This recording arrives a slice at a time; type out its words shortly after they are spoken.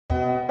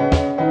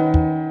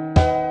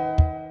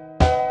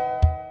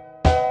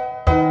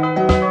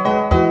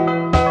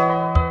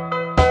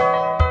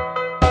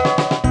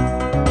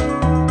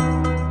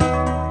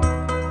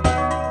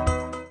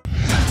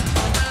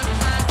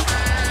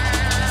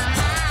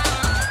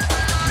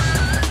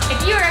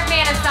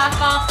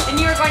softball, then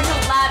you are going to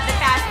love the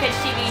Fastpitch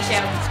TV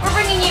show. We're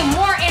bringing you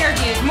more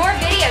interviews, more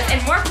videos,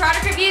 and more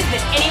product reviews than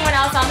anyone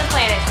else on the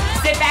planet.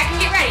 Sit back and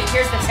get ready.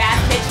 Here's the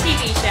Fastpitch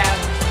TV show.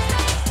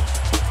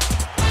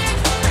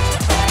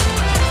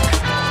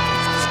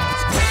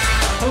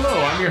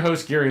 Hello, I'm your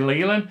host Gary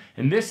Leland,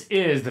 and this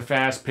is the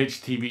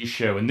Fastpitch TV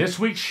show. And this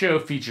week's show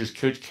features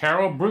Coach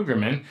Carol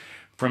Bruggeman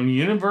from the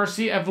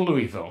University of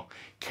Louisville.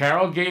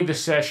 Carol gave the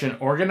session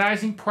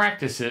organizing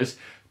practices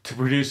to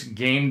produce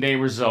game day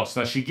results.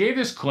 Now, she gave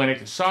this clinic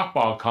at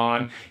Softball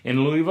Con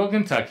in Louisville,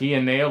 Kentucky,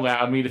 and they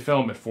allowed me to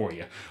film it for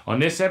you. On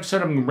this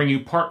episode, I'm going to bring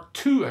you part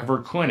 2 of her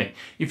clinic.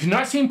 If you've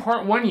not seen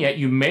part 1 yet,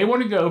 you may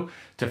want to go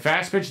to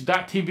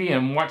fastpitch.tv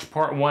and watch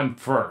part 1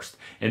 first,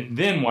 and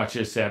then watch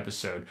this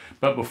episode.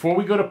 But before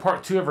we go to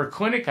part 2 of her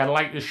clinic, I'd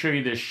like to show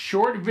you this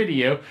short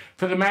video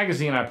for the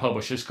magazine I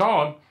publish. It's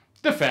called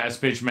the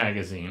Fastpitch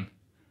Magazine.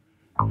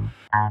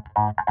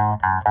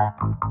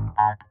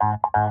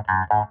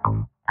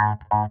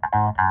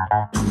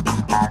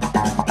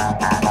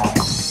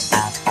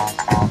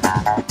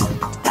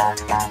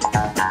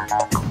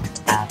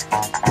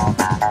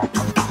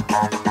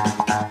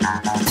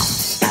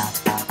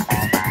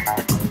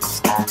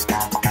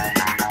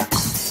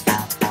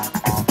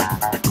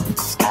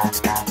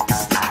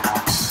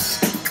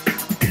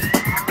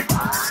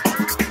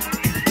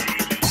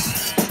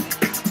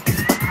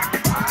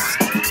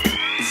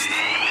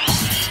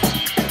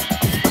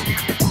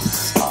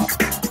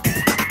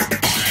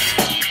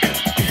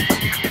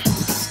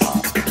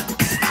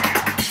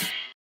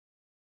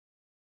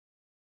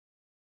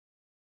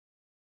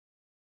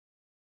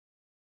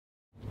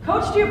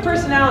 Coach to your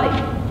personality.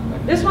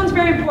 This one's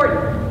very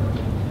important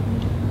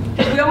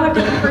because we all have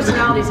different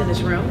personalities in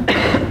this room,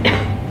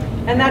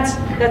 and that's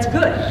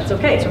good. It's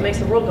okay. It's what makes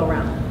the world go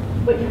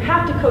round. But you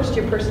have to coach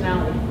to your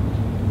personality.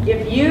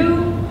 If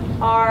you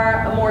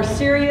are a more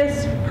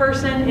serious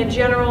person in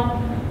general,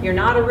 you're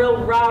not a real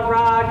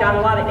rah-rah, got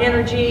a lot of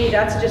energy,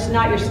 that's just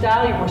not your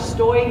style, you're more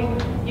stoic,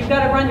 you've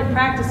got to run your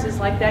practices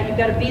like that. You've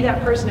got to be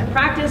that person at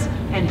practice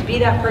and be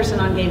that person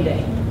on game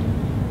day.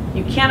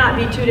 You cannot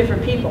be two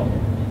different people.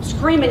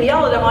 Scream and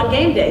yell at them on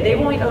game day. They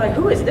won't be like,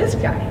 who is this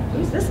guy?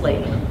 Who's this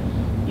lady?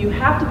 You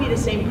have to be the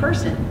same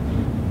person.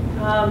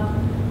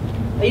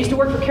 I used to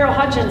work for Carol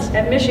Hutchins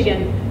at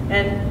Michigan,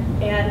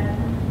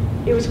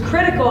 and it was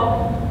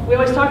critical. We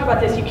always talk about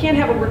this. You can't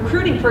have a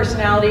recruiting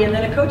personality and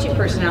then a coaching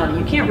personality.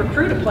 You can't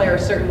recruit a player a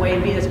certain way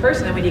and be this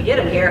person, and when you get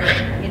him here,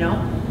 you know,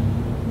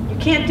 you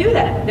can't do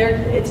that.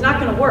 It's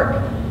not going to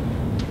work.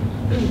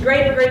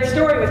 Great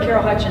story with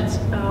Carol Hutchins.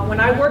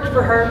 When I worked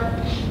for her,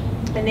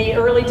 in the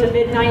early to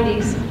mid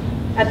 90s.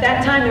 At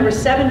that time, there were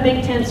 7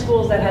 Big Ten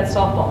schools that had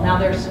softball. Now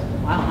there's,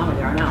 well, I don't know how many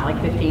there are now,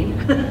 like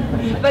 15.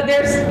 But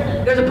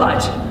there's a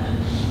bunch.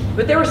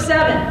 But there were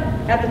 7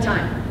 at the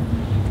time.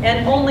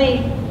 And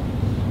only,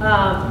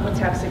 let's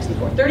have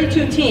 64,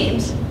 32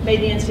 teams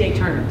made the NCAA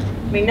tournament.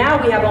 I mean,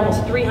 now we have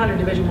almost 300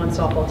 Division I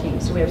softball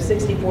teams. So we have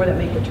 64 that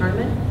make the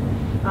tournament.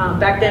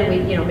 Back then,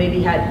 we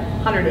maybe had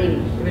 180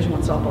 Division I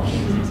softball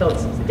teams. So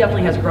it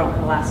definitely has grown in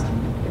the last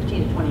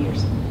 15 to 20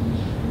 years.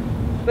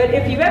 But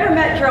if you've ever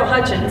met Carol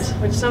Hutchins,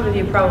 which some of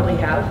you probably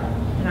have,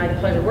 and I had the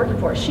pleasure of working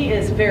for her, she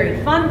is a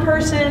very fun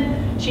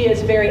person, she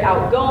is very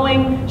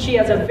outgoing, she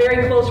has a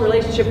very close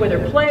relationship with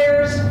her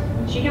players.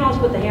 She can also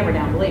put the hammer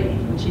down, believe me,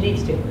 when she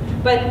needs to.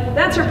 But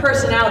that's her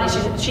personality.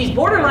 She's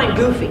borderline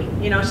goofy.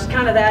 You know, she's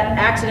kind of that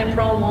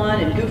accident-prone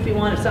one and goofy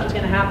one. If something's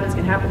going to happen, it's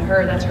going to happen to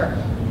her, that's her.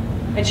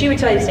 And she would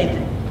tell you the same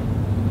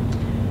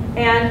thing.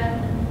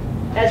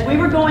 And as we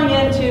were going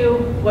into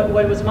what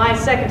was my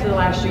second to the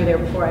last year there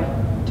before I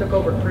took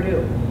over at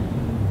Purdue,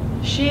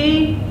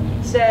 she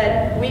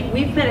said,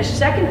 we finished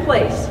second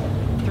place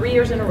 3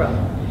 years in a row.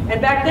 And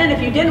back then,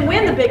 if you didn't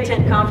win the Big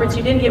Ten Conference,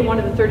 you didn't get one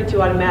of the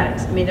 32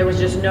 automatics. I mean, there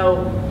wasn't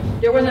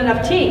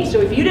enough teams. So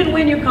if you didn't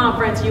win your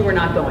conference, you were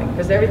not going,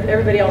 because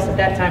everybody else at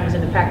that time was in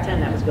the Pac-10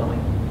 that was going.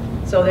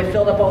 So they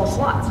filled up all the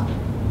slots.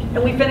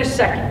 And we finished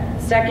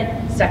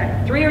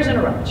second, 3 years in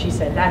a row. She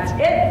said, that's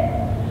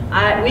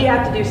it. We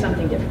have to do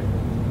something different.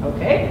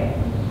 Okay.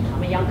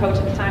 I'm a young coach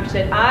at the time. She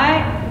said,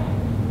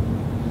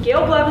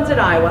 Gail Blevins at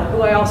Iowa,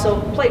 who I also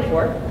played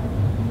for.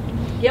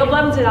 Gail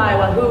Blevins at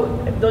Iowa,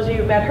 who, those of you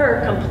who met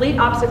her, complete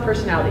opposite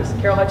personalities.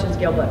 Carol Hutchins,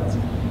 Gail Blevins.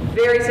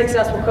 Very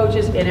successful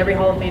coaches in every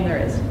Hall of Fame there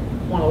is.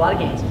 Won a lot of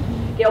games.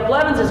 Gail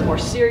Blevins is more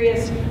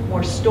serious,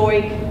 more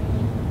stoic,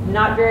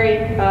 not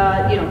very,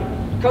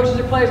 coaches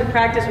or players at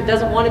practice, but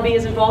doesn't want to be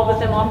as involved with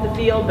them off the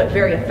field, but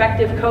very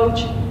effective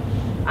coach.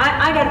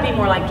 I got to be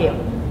more like Gail.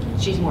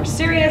 She's more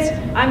serious.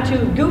 I'm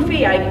too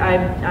goofy.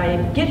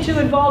 I get too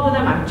involved with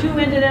them. I'm too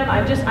into them.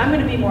 I'm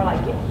going to be more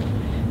like Gail.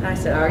 And I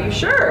said, are you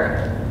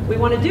sure? We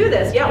want to do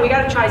this. Yeah, we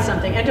got to try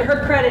something. And to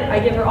her credit, I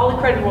give her all the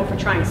credit in the world for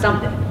trying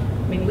something.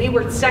 I mean, we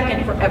were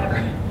second forever.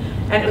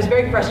 And it was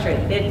very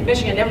frustrating.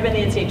 Michigan had never been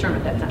in the NCAA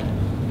tournament at that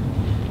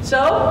time.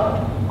 So,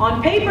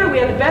 on paper, we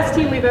had the best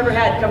team we've ever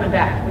had coming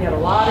back. We had a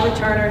lot of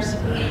returners,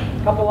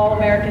 a couple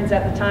All-Americans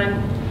at the time.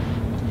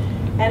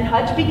 And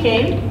Hutch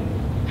became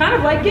kind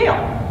of like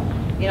Gail.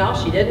 You know,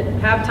 she didn't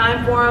have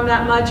time for him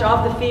that much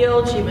off the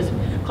field. She was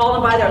call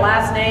them by their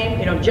last name,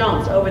 you know,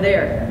 Jones, over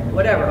there,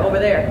 whatever, over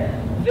there.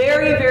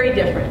 Very, very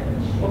different.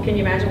 Well, can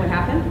you imagine what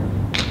happened?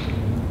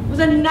 It was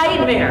a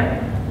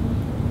nightmare.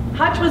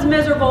 Hutch was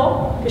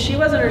miserable because she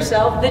wasn't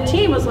herself. The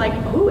team was like,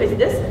 who is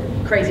this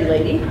crazy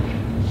lady?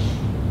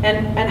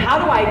 And how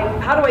do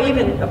I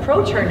even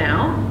approach her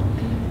now?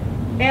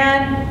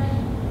 And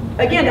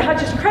again, to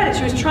Hutch's credit,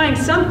 she was trying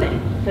something,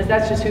 because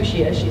that's just who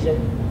she is. She's a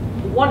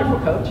wonderful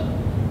coach.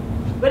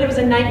 But it was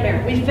a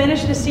nightmare. We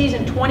finished the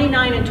season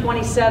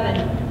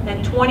 29-27,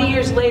 and 20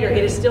 years later,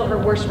 it is still her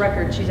worst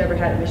record she's ever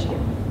had at Michigan.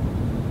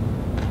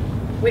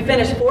 We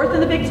finished 4th in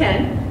the Big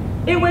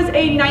Ten. It was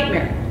a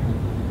nightmare.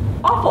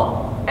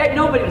 Awful.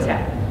 Nobody was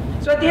happy.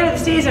 So at the end of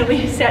the season,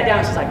 we sat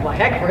down. She's like, well,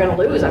 heck, we're going to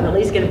lose. I'm at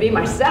least going to be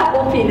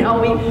myself. You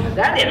know,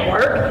 that didn't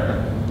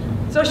work.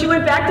 So she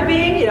went back to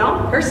being, you know,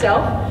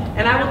 herself.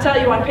 And I will tell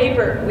you, on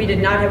paper, we did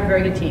not have a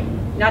very good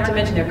team. Not to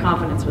mention their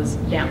confidence was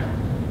down.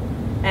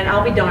 And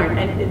I'll be darned.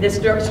 And this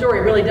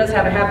story really does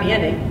have a happy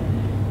ending.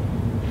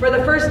 For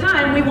the first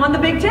time, we won the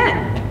Big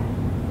Ten.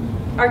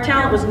 Our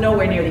talent was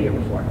nowhere near the year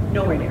before.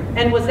 Nowhere near.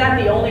 And was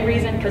that the only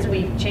reason? Because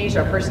we changed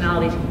our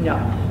personalities? No.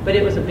 But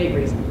it was a big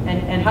reason.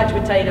 And Hutch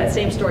would tell you that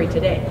same story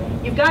today.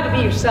 You've got to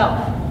be yourself.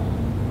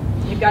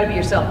 You've got to be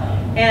yourself.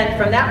 And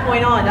from that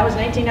point on, that was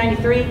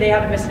 1993, they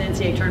haven't missed an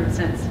NCAA tournament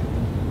since.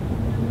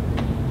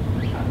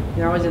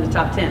 They're always in the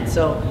top 10.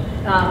 So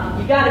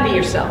you've got to be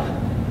yourself.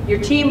 Your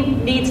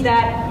team needs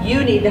that.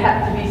 You need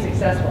that to be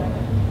successful.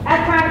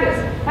 At practice,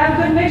 have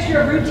a good mixture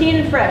of routine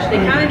and fresh. They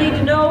kind of need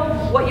to know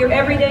what your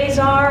everydays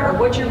are or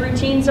what your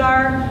routines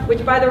are,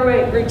 which, by the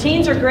way,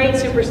 routines are great,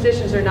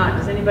 superstitions are not.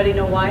 Does anybody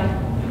know why?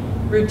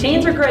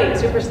 Routines are great,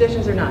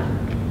 superstitions are not.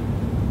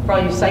 For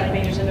all you psych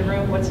majors in the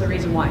room, what's the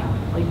reason why?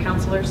 All you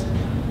counselors?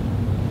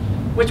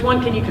 Which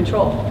one can you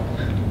control?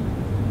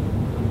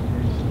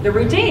 The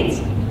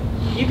routines.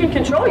 You can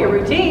control your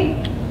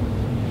routine.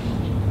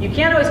 You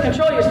can't always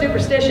control your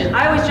superstition.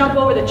 I always jump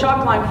over the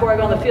chalk line before I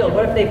go on the field.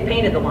 What if they've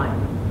painted the line?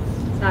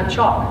 It's not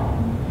chalk.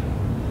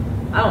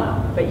 I don't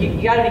know, but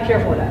you got to be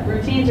careful with that.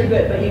 Routines are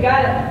good, but you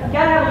got to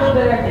have a little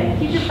bit of everything.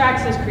 Keep your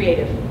practices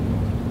creative.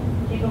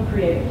 Keep them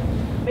creative.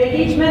 Make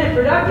each minute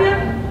productive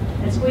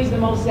and squeeze the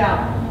most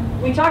out.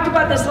 We talked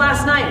about this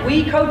last night.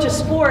 We coach a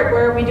sport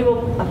where we do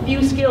a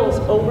few skills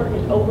over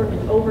and over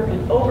and over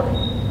and over.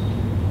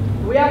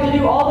 We have to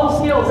do all those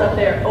skills up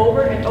there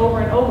over and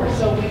over and over.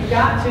 So we've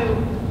got to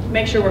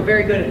make sure we're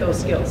very good at those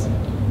skills,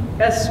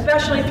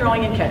 especially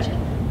throwing and catching.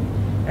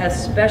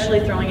 Especially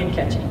throwing and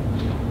catching.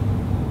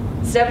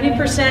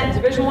 70%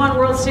 Division I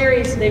World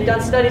Series, they've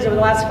done studies over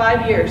the last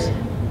 5 years.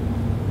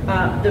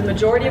 The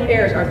majority of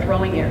errors are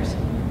throwing errors.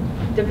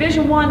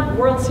 Division I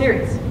World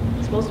Series,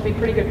 supposed to be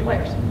pretty good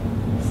players.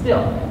 Still,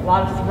 a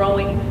lot of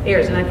throwing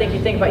errors. And I think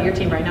you think about your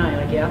team right now,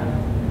 you're like, yeah,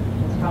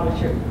 that's probably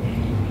true.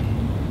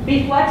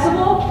 Be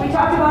flexible. We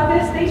talked about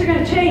this. Things are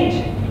going to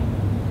change.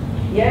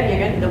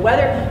 Yeah, the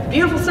weather,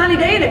 beautiful sunny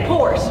day and it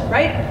pours,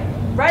 right?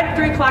 Right at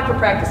 3 o'clock for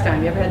practice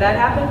time. You ever had that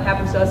happen?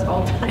 Happens to us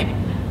all the time.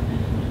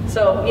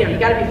 So, you know, you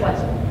got to be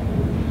flexible.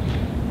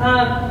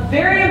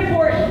 Very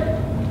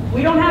important.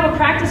 We don't have a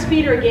practice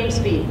speed or a game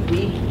speed.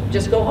 We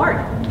just go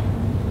hard.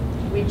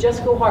 We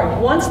just go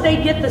hard. Once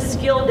they get the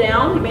skill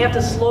down, you may have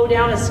to slow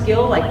down a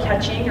skill like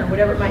catching or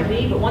whatever it might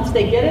be, but once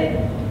they get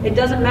it, it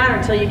doesn't matter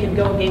until you can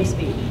go game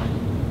speed.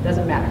 It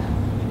doesn't matter.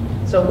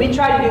 So we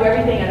try to do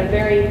everything at a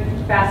very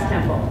fast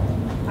tempo.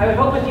 I would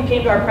hope if you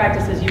came to our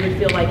practices, you would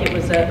feel like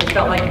it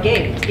felt like a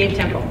game. It's game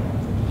tempo,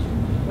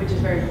 which is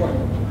very important.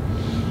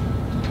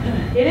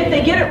 And if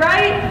they get it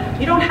right,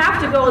 you don't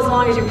have to go as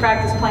long as your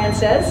practice plan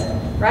says,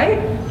 right?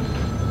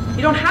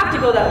 You don't have to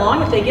go that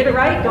long. If they get it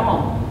right, go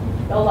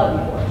home. They'll love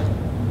you for it.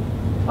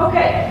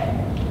 Okay,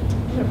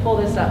 I'm going to pull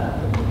this up.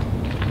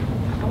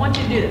 I want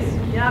you to do this.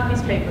 Get out a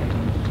piece of paper.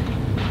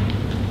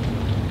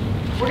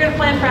 We're going to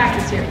plan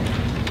practice here.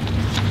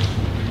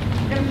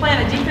 We're going to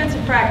plan a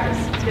defensive practice.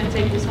 It's going to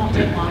take, this won't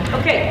take long.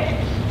 Okay,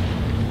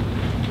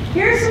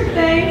 here's some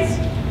things.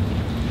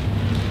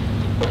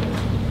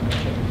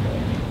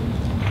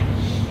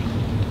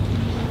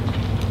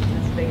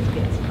 That's big as it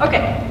gets.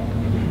 Okay,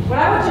 what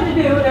I want you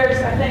to do,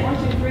 there's, I think,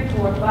 1, 2, 3,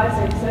 4,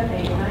 5, 6, 7,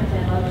 8, 9,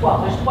 10, 11,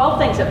 12. There's 12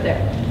 things up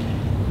there.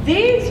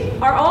 These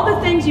are all the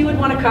things you would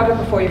want to cover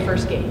before your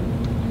first game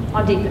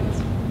on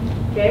defense.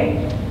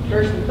 Okay?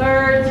 First and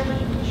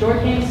thirds,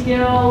 short game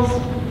skills,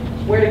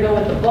 where to go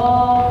with the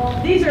ball.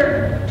 These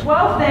are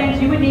 12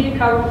 things you would need to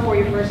cover before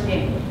your first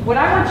game. What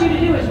I want you to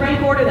do is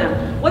rank order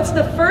them. What's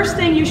the first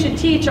thing you should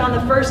teach on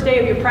the first day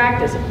of your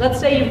practice?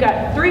 Let's say you've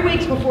got 3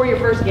 weeks before your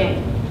first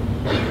game.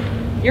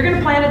 You're going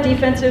to plan a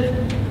defensive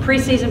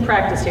preseason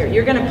practice here.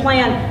 You're going to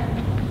plan,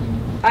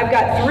 I've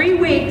got 3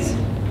 weeks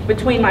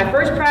between my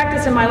first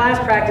practice and my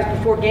last practice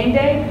before game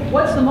day.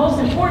 What's the most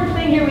important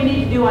thing here we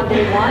need to do on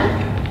day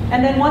 1?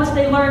 And then once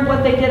they learn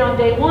what they did on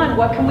day 1,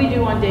 what can we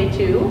do on day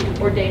 2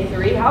 or day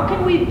 3? How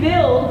can we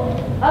build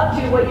up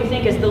to what you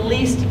think is the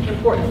least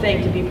important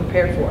thing to be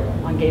prepared for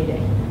on game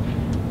day?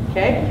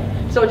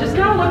 Okay? So just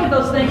kind of look at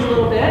those things a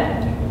little bit.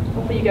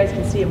 Hopefully you guys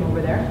can see them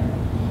over there.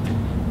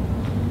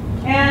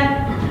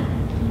 And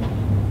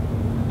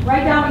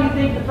Write down what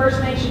you think the first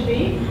thing should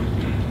be.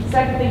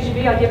 Second thing should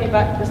be, I'll give you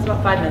about, just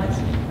about 5 minutes.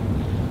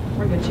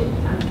 We're in good shape.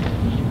 Huh?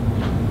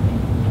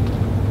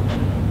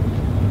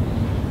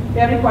 If you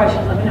have any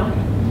questions, let me know.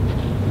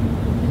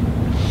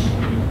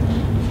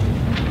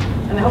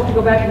 And I hope you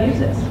go back and use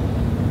this.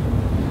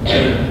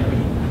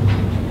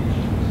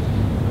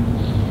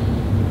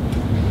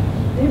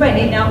 Anybody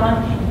need an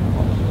outline?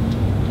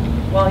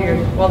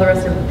 While the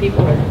rest of the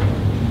people are.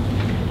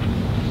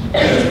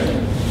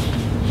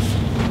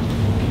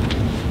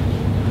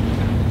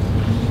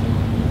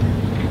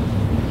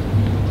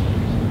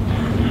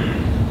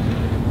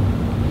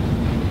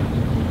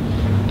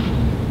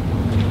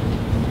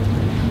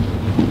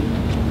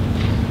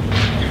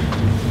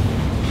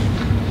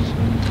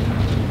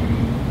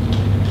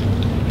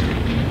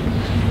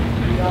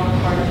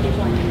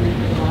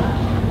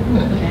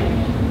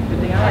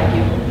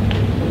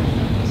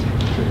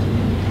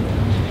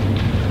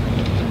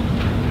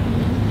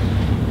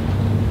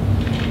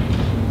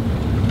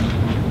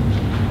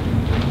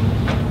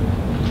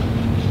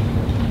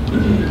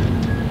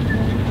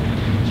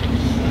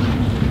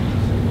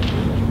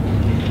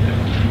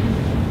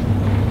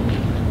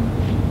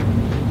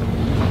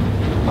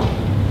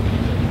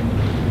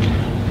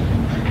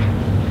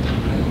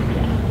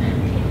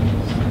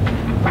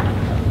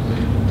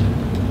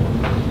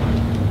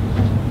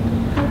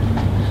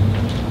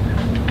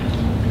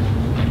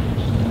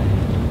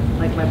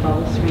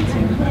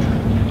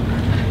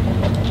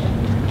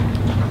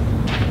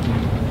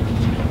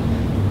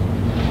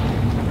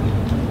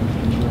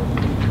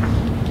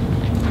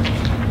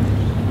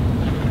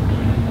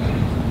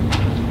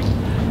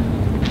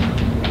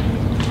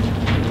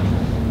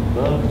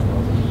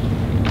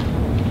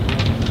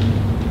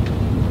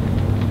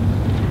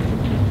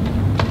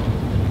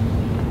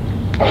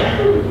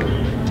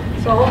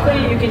 So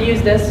hopefully you can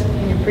use this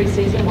in your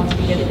preseason once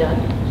we get it done.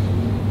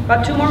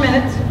 About 2 more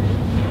minutes.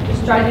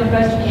 Just try to do the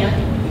best you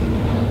can.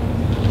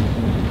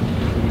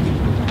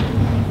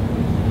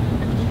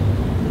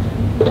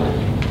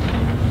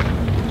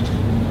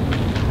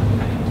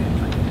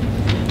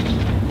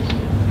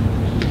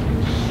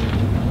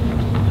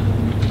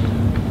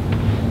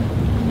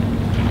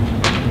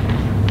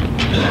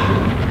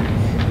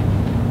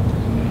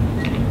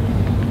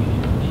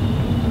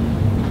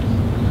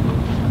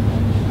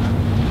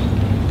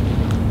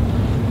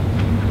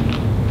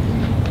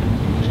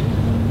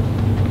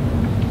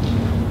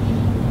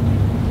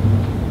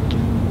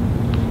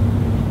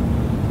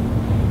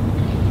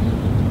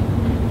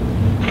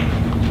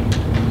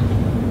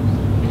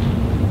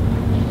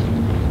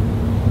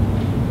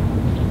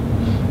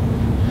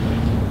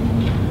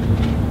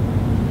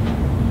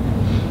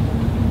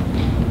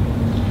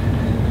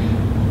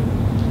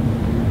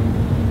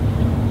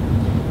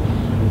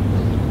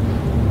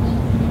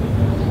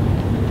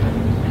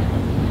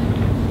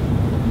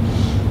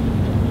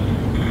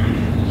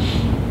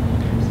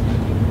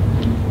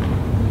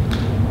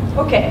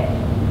 Okay,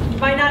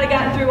 might not have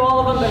gotten through all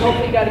of them, but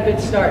hopefully you got a good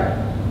start.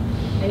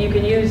 And you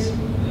can use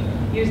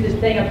this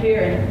thing up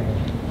here.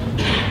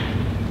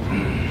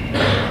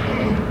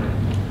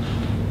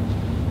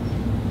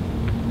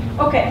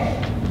 Okay,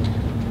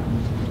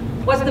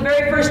 what's the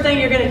very first thing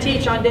you're going to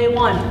teach on day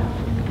 1?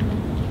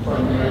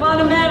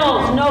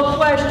 Fundamentals, no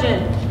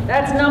question.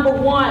 That's number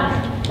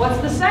 1. What's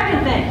the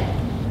second thing?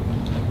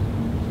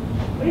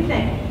 What do you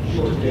think?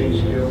 Short game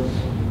skills.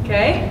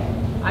 Okay,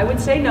 I would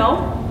say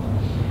no.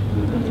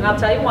 And I'll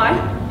tell you why.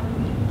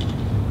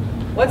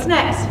 What's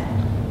next?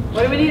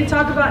 What do we need to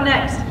talk about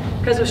next?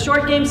 Because with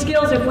short game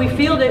skills, if we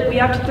field it, we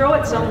have to throw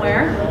it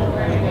somewhere.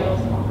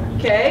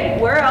 Okay,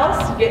 where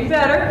else? Getting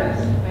better.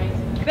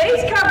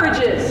 Base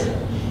coverages.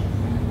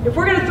 If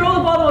we're going to throw the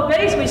ball to a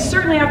base, we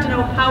certainly have to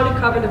know how to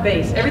cover the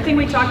base. Everything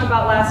we talked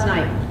about last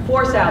night.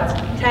 Force outs,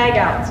 tag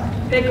outs,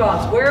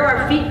 pickoffs. Where are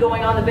our feet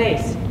going on the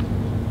base?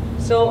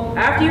 So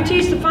after you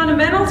teach the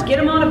fundamentals, get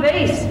them on a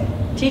base.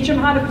 Teach them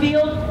how to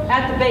field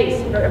at the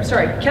base. Or, I'm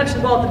sorry, catch the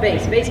ball at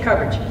the base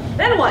coverage.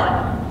 Then what?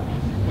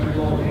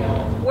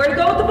 Where to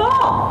go with the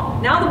ball.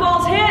 Now the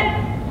ball's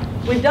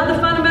hit. We've done the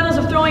fundamentals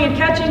of throwing and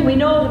catching. We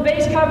know the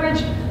base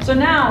coverage. So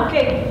now,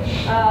 okay,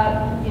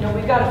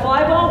 we've got a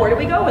fly ball. Where do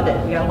we go with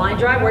it? We got a line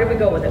drive. Where do we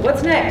go with it?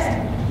 What's next?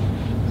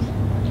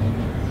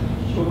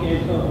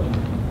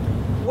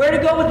 Where to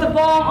go with the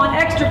ball on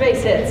extra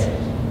base hits.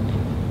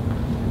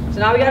 So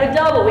now we got a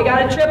double, we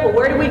got a triple.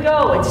 Where do we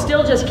go? It's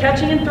still just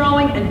catching and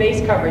throwing and base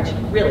coverage,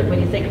 really,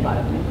 when you think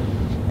about it.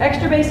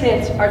 Extra base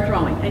hits are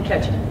throwing and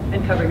catching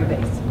and covering a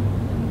base.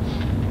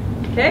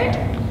 Okay?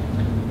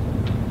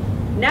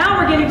 Now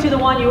we're getting to the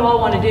one you all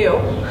want to do.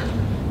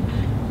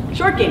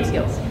 Short game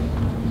skills.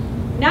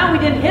 Now we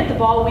didn't hit the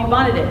ball, we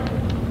bunted it.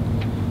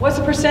 What's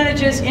the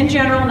percentages in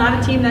general,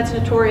 not a team that's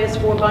notorious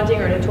for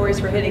bunting or notorious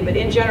for hitting, but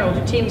in general,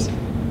 do teams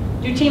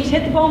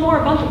hit the ball more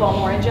or bunt the ball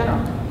more in general?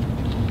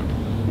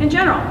 In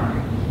general.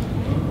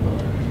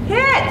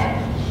 Hit!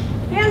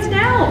 Hands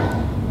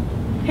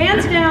down.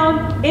 Hands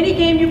down, any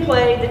game you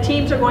play, the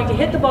teams are going to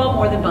hit the ball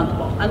more than bunt the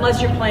ball,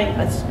 unless you're playing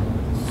a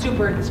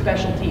super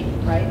special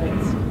team, right?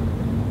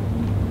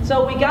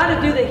 So we got to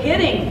do the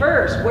hitting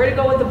first. Where to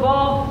go with the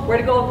ball, where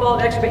to go with the ball,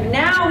 extra base.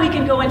 Now we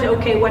can go into,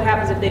 okay, what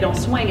happens if they don't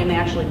swing and they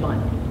actually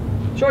bunt?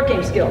 Short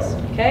game skills,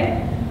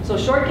 okay? So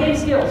short game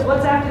skills,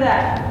 what's after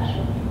that?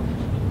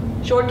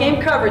 Short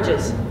game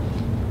coverages.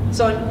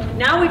 So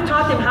now we've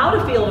taught them how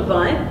to field a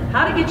bunt,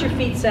 how to get your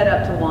feet set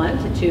up to 1,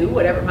 to 2,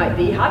 whatever it might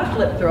be, how to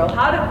flip throw,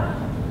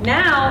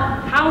 now,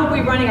 how are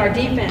we running our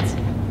defense?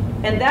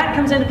 And that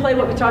comes into play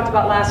what we talked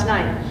about last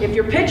night. If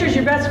your pitcher's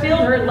your best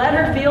fielder, let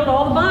her field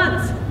all the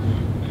bunts.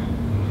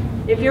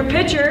 If your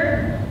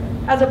pitcher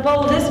has a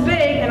bow this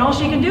big and all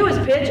she can do is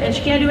pitch and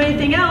she can't do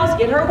anything else,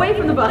 get her away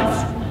from the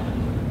bunts.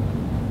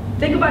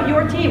 Think about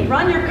your team.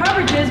 Run your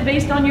coverages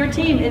based on your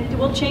team. It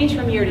will change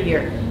from year to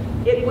year.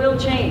 It will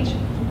change.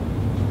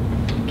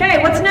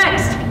 Okay, what's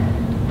next?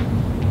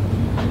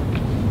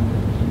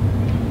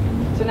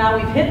 So now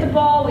we've hit the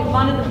ball, we've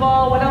bunted the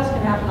ball. What else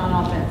can happen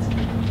on offense?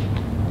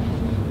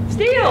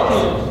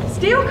 Steals.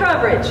 Steal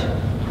coverage.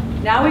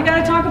 Now we've got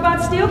to talk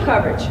about steal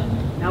coverage.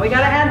 Now we got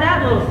to add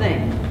that little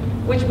thing,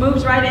 which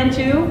moves right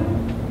into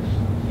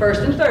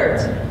first and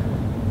thirds.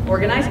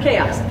 Organized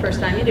chaos, the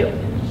first time you do it.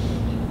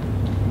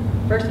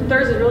 First and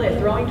thirds is really a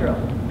throwing drill,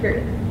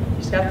 period. You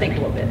just got to think a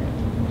little bit.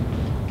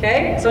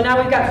 Okay, so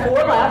now we've got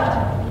 4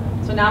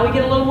 left. So now we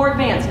get a little more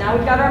advanced. Now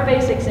we've got our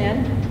basics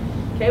in.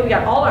 Okay, we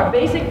got all our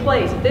basic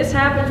plays. If this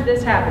happens,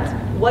 this happens.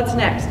 What's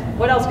next?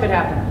 What else could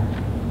happen?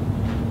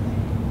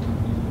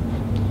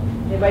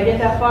 Anybody get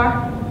that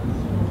far?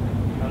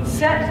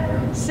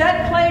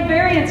 Set play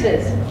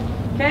variances.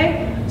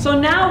 Okay, so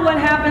now what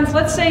happens?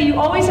 Let's say you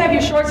always have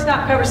your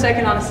shortstop cover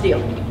second on a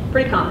steal.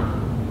 Pretty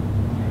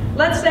common.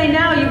 Let's say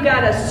now you've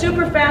got a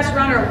super fast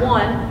runner at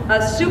 1,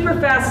 a super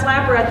fast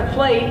slapper at the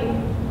plate,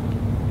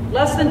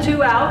 less than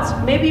 2 outs.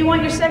 Maybe you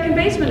want your second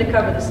baseman to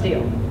cover the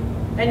steal.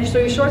 And so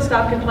your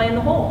shortstop can play in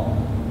the hole.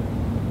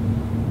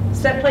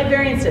 Set play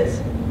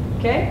variances.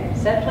 Okay?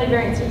 Set play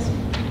variances.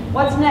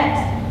 What's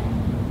next?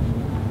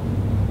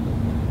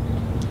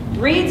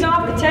 Reads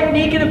off the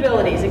technique and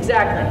abilities.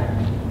 Exactly.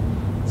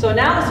 So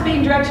now the speed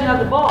and direction of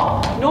the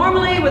ball.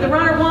 Normally with a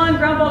runner 1,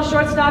 ground ball to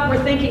shortstop,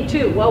 we're thinking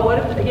 2. Well, what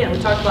if, again, we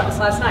talked about this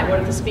last night, what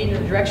if the speed and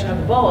the direction of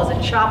the ball is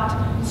a chopped,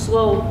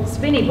 slow,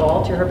 spinny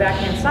ball to her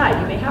backhand side?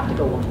 You may have to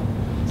go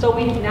 1. So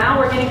now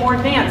we're getting more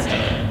advanced.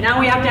 Now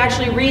we have to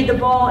actually read the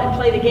ball and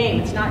play the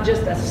game. It's not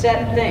just a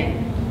set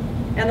thing.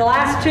 And the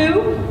last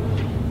 2,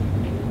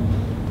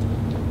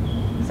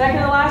 second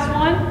to the last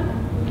one,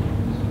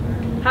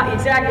 how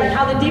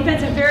the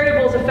defensive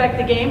variables affect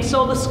the game.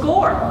 So the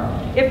score.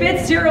 If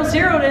it's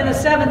 0-0 in the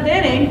 7th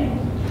inning,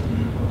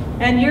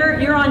 and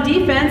you're on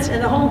defense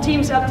and the home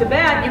team's up to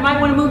bat, you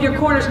might want to move your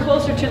corners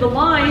closer to the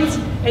lines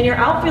and your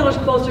outfielders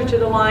closer to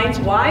the lines.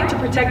 Why? To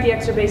protect the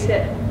extra base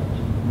hit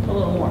a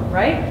little more,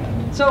 right?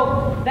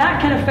 So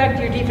that can affect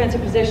your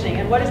defensive positioning.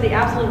 And what is the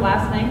absolute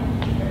last thing?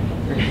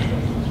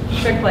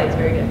 Trick plays,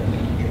 very good.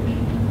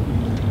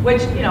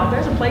 Which, you know,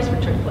 there's a place for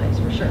trick plays,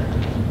 for sure.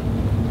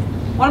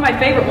 One of my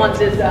favorite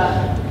ones is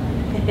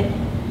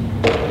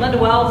Linda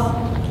Wells.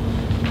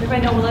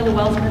 Everybody know Linda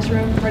Wells in this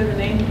room? Heard of the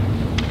name?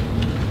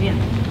 Yeah.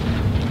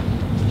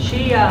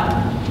 She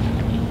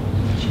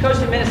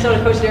coached at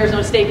Minnesota, coached at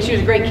Arizona State. She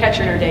was a great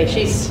catcher in her day.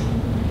 She's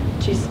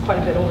quite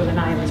a bit older than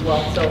I am as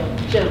well. So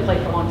she hasn't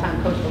played for a long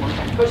time, coached for a long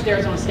time. Coached at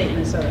Arizona State,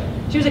 Minnesota.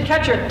 She was a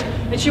catcher,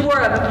 and she wore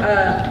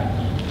a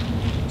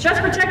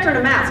chest protector and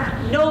a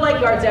mask. No leg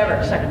guards ever.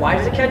 She's like, why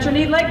does a catcher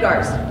need leg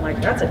guards? I'm like,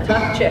 that's a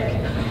tough chick.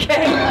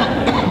 Okay?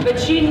 But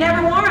she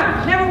never wore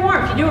them. Never wore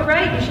them. If you do it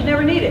right, you should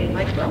never need it. I'm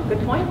like, well,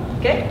 good point.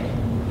 Okay?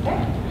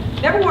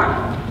 Never wore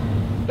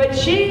them. But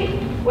she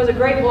was a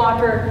great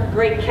blocker,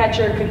 great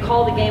catcher, could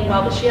call the game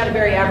well, but she had a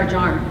very average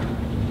arm.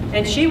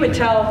 And she would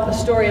tell the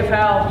story of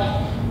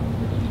how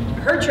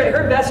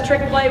her best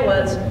trick play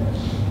was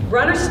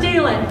runner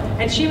stealing,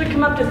 and she would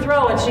come up to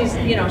throw, and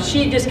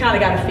she just kind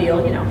of got a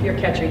feel. You know, if you're a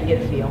catcher, you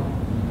get a feel.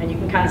 And you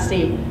can kind of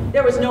see.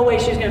 There was no way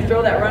she was going to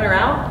throw that runner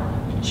out.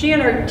 She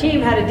and her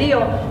team had a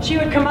deal. She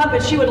would come up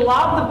and she would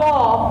lob the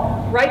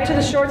ball right to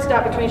the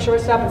shortstop, between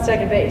shortstop and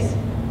second base.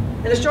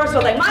 And the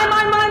shortstop was like, mine,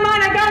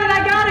 I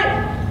got it.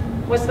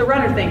 What's the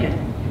runner thinking?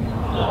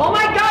 Oh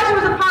my gosh, it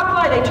was a pop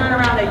fly. They turn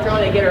around, they throw,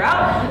 they get her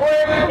out. Or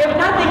if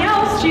nothing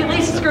else, she at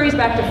least scurries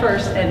back to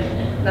first and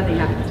nothing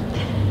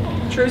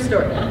happens. True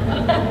story.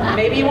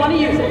 Maybe you want to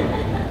use it.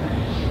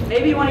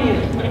 Maybe you want to use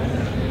it.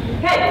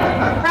 Okay,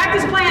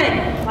 practice planning.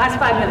 Last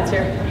 5 minutes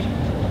here.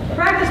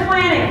 Practice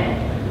planning.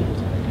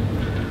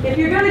 If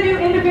you're going to do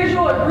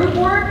individual or group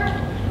work,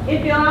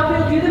 infield,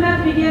 outfield, do them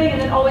at the beginning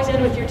and then always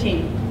end with your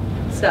team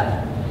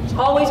stuff. It's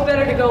always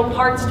better to go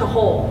parts to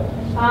whole.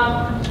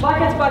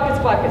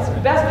 Buckets.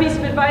 Best piece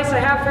of advice I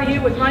have for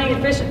you with running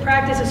efficient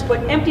practice is put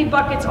empty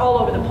buckets all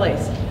over the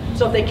place.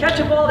 So if they catch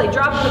a ball, they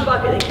drop it in the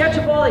bucket. They catch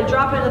a ball, they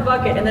drop it in the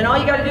bucket. And then all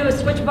you got to do is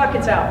switch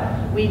buckets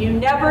out. You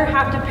never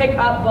have to pick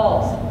up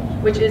balls,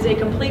 which is a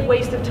complete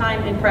waste of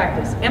time in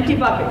practice. Empty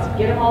buckets.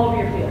 Get them all over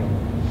your field.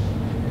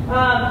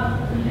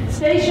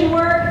 Station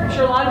work. I'm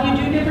sure a lot of you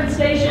do different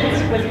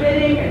stations with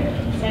hitting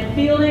and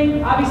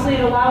fielding. Obviously,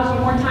 it allows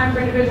you more time for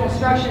individual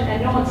instruction,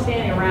 and no one's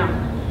standing around,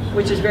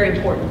 which is very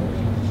important.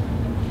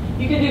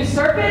 You can do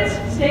circuits,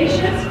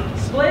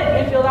 stations, split,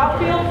 infield,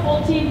 outfield,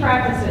 full team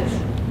practices.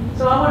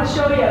 So I want to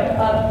show you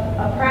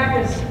a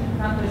practice,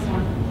 not this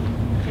one.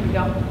 Here we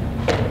go.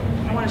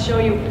 I want to show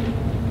you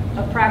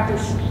a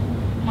practice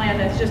plan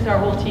that's just our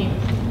whole team.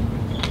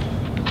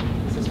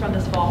 This is from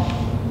this fall.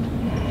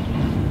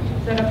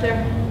 Is that up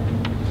there?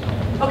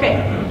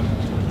 Okay.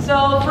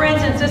 So for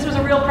instance, this was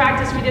a real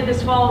practice we did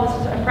this fall.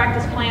 This is a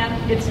practice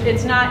plan.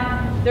 It's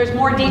not, there's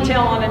more detail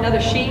on another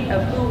sheet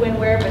of who, when,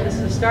 where, but this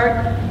is the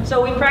start.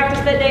 So we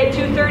practiced that day at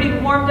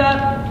 2:30, warmed up,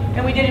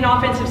 and we did an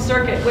offensive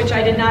circuit, which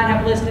I did not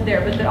have listed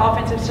there, but the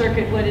offensive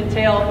circuit would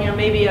entail,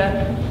 maybe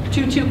a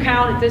 2-2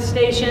 count at this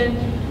station,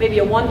 maybe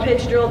a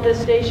 1-pitch drill at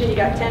this station. You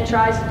got 10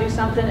 tries to do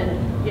something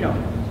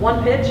and,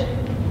 1 pitch.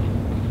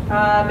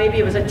 Maybe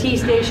it was a T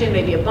station,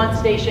 maybe a bunt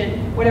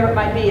station, whatever it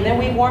might be. And then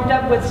we warmed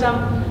up with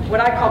some,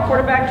 what I call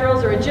quarterback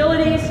drills or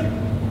agilities,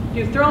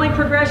 do throwing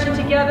progression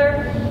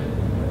together.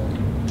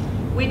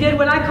 We did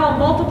what I call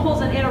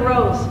multiples and in a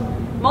rows.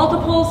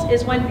 Multiples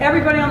is when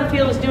everybody on the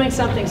field is doing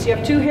something. So you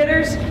have 2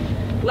 hitters,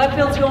 left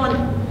field's going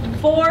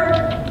 4,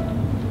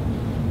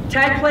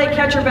 tag play,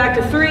 catcher back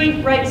to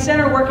 3, right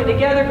center working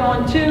together,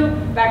 going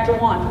 2, back to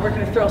 1, working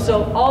to throw.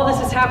 So all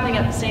this is happening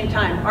at the same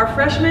time. Our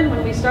freshmen,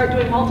 when we start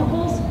doing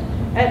multiples,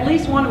 at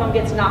least one of them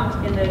gets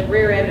knocked in the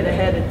rear end of the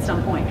head at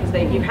some point because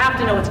you have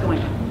to know what's going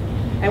on.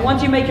 And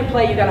once you make your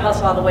play, you got to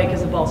hustle out of the way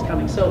because the ball's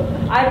coming. So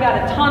I've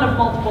got a ton of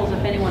multiples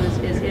if anyone is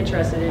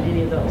interested in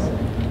any of those.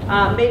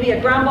 Maybe a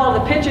ground ball to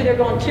the pitcher, they're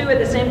going 2 at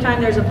the same time.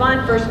 There's a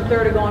bunt, first and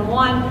third are going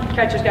 1.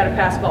 Catcher's got a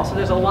pass ball. So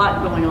there's a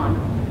lot going on.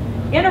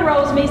 In a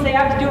rows means they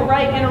have to do it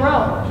right in a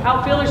row.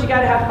 Outfielders, you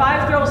got to have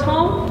 5 throws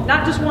home,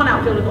 not just one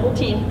outfielder, the whole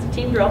team. It's a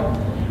team drill.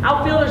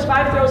 Outfielders,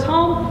 5 throws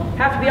home,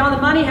 have to be on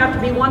the money, have to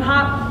be 1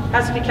 hop,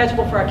 has to be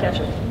catchable for our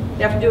catcher.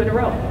 They have to do it in a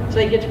row. So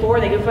they get to 4,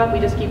 they give up, we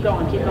just keep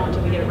going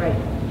until we get it right.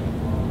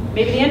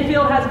 Maybe the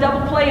infield has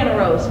double play in a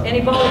rows. Any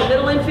ball in the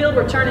middle infield,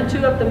 we're turning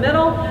 2 up the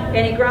middle.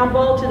 Any ground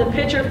ball to the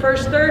pitcher,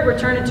 first, third, we're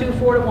turning 2,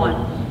 4 to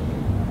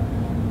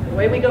 1.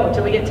 Away we go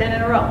until we get 10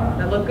 in a row.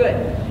 That look good.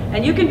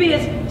 And you can be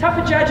as tough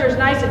a judge or as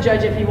nice a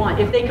judge if you want.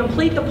 If they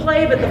complete the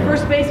play, but the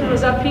first baseman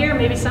was up here,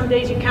 maybe some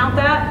days you count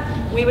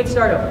that, we would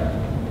start over.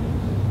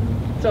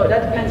 So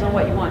that depends on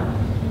what you want.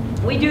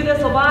 We do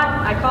this a lot.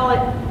 I call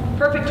it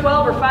perfect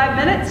 12 or 5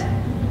 minutes.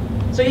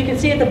 So you can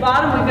see at the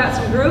bottom we've got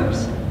some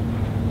groups,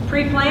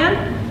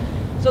 pre-planned.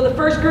 So the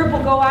first group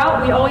will go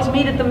out. We always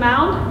meet at the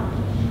mound.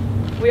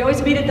 We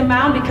always meet at the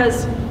mound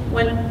because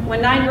when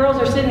 9 girls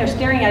are sitting there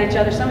staring at each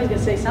other, somebody's going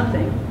to say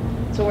something.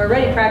 So we're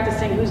already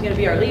practicing who's going to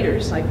be our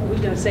leaders, like who's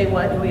going to say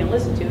what and who we're going to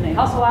listen to. And they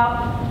hustle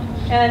out.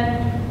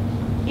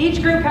 And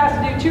each group has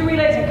to do 2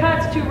 relays and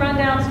cuts, 2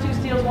 rundowns, 2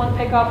 steals, 1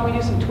 pickoff. We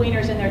do some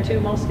tweeners in there too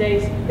most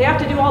days. They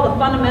have to do all the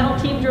fundamental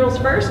team drills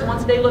first.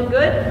 Once they look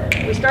good,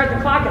 we start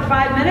the clock at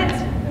 5 minutes.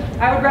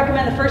 I would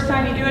recommend the first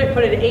time you do it,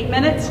 put it at 8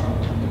 minutes.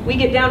 We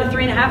get down to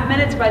 3.5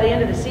 minutes by the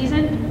end of the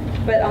season.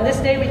 But on this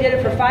day, we did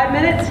it for 5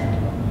 minutes.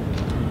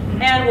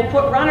 And we'll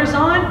put runners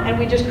on, and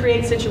we just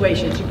create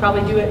situations. You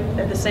probably do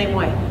it the same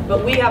way.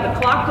 But we have a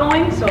clock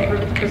going, so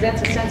it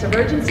presents a sense of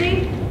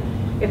urgency.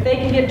 If they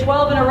can get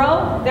 12 in a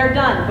row, they're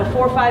done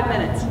before 5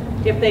 minutes.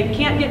 If they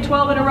can't get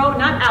 12 in a row,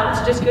 not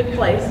outs, just good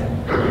plays.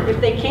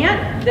 If they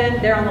can't,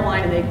 then they're on the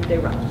line and they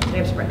run. They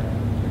have sprint.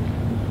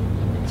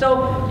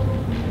 So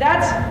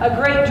that's a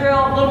great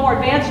drill, a little more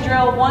advanced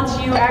drill once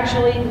you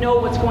actually know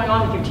what's going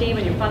on with your team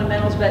and your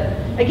fundamentals. But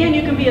again,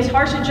 you can be as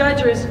harsh a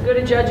judge or as good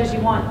a judge as you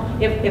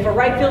want. If a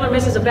right fielder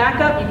misses a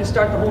backup, you can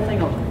start the whole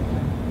thing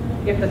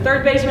over. If the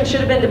third baseman should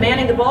have been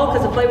demanding the ball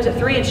because the play was at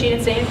 3 and she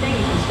didn't say anything, you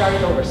can start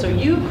it over. So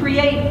you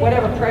create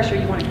whatever pressure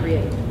you want to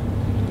create.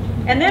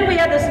 And then we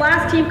had this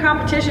last team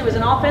competition. It was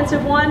an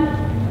offensive one.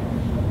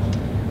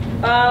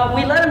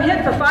 We let them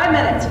hit for 5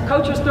 minutes.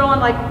 Coach was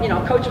throwing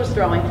coach was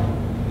throwing.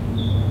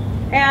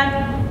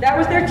 And that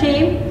was their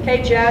team.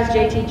 Okay, Jazz,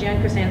 JT, Jen,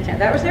 Chris, Anatan.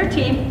 That was their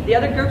team. The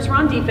other groups were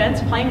on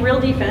defense, playing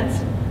real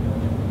defense.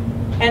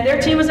 And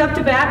their team was up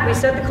to bat. We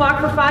set the clock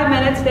for 5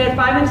 minutes. They had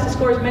 5 minutes to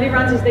score as many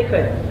runs as they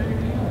could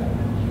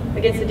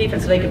against the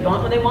defense. So they could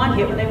bunt when they want,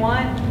 hit when they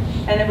want,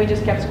 and then we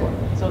just kept scoring.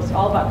 So it's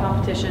all about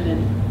competition.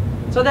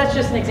 And so that's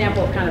just an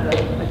example of kind of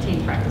a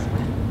team practice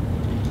plan.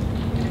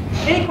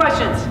 Any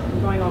questions?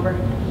 I'm going over.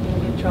 I'm going to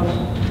get in trouble.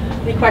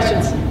 Any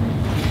questions?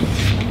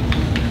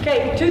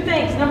 Okay, 2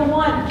 things. Number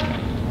 1,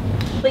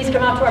 please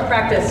come out to our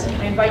practice.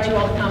 I invite you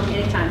all to come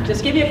anytime.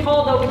 Just give me a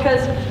call, though,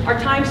 because our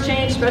times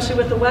change, especially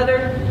with the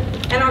weather,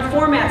 and our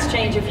formats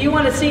change. If you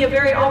want to see a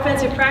very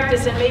offensive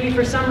practice and maybe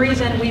for some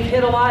reason we've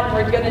hit a lot and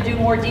we're going to do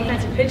more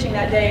defensive pitching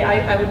that day,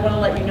 I would want to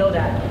let you know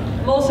that.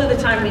 Most of the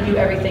time we do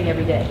everything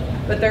every day,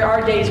 but there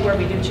are days where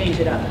we do change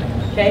it up,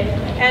 okay?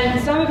 And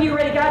some of you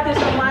already got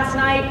this from last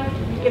night.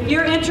 If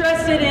you're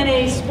interested in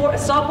a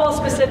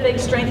softball-specific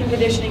strength and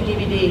conditioning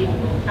DVD,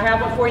 I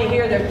have one for you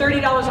here. They're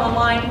 $30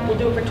 online. We'll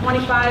do it for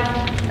 $25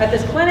 at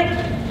this clinic.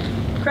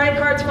 Credit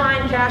card's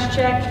fine, cash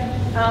check,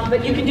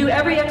 but you can do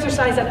every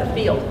exercise at the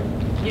field.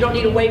 You don't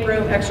need a weight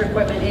room, extra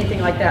equipment, anything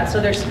like that.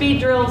 So there's speed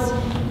drills,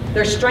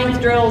 there's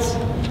strength drills,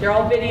 They're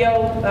all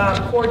video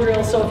core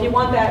drills, so if you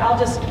want that,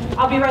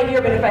 I'll be right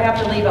here, but if I have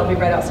to leave, I'll be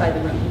right outside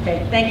the room,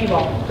 okay? Thank you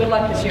all. Good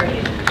luck this year.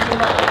 Good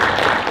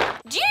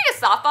luck. Do you need a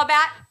softball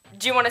bat?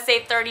 Do you want to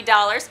save $30?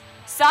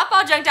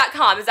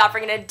 SoftballJunk.com is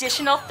offering an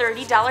additional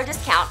 $30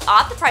 discount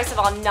off the price of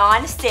all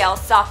non-sale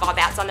softball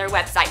bats on their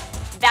website.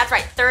 That's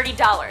right,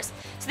 $30.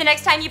 So the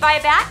next time you buy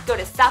a bat, go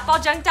to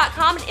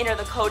SoftballJunk.com and enter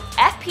the code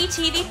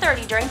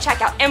FPTV30 during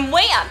checkout. And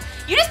wham!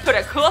 You just put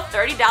a cool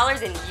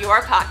 $30 in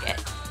your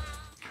pocket.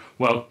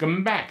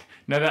 Welcome back.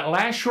 Now that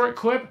last short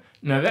clip,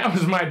 now that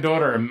was my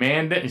daughter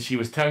Amanda, and she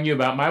was telling you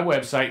about my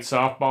website,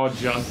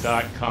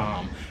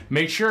 softballjunk.com.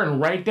 Make sure and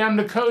write down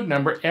the code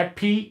number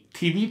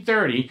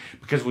FPTV30,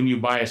 because when you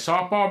buy a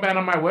softball bat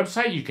on my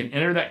website, you can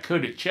enter that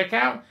code at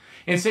checkout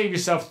and save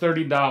yourself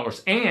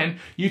 $30. And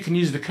you can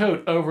use the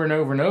code over and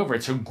over and over.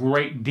 It's a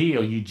great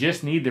deal. You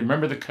just need to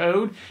remember the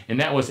code, and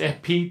that was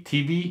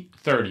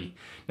FPTV30.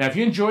 Now, if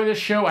you enjoy this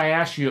show, I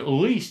ask you at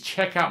least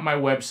check out my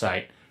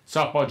website,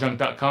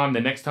 softballjunk.com,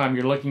 the next time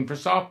you're looking for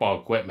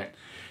softball equipment.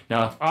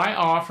 Now, if I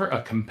offer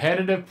a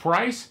competitive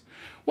price,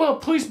 well,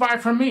 please buy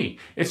from me.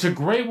 It's a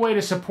great way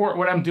to support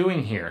what I'm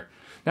doing here.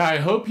 Now, I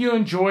hope you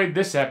enjoyed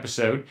this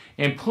episode,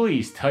 and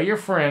please tell your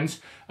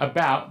friends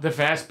about the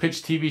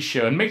Fastpitch TV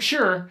show. And make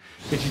sure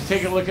that you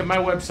take a look at my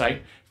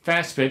website,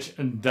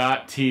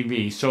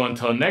 fastpitch.tv. So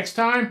until next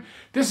time,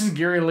 this is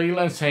Gary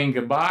Leland saying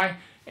goodbye,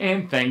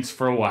 and thanks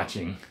for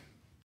watching.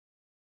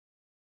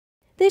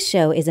 This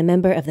show is a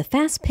member of the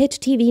Fastpitch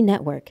TV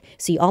network.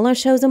 See all our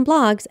shows and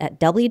blogs at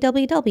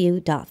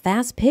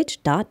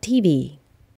www.fastpitch.tv.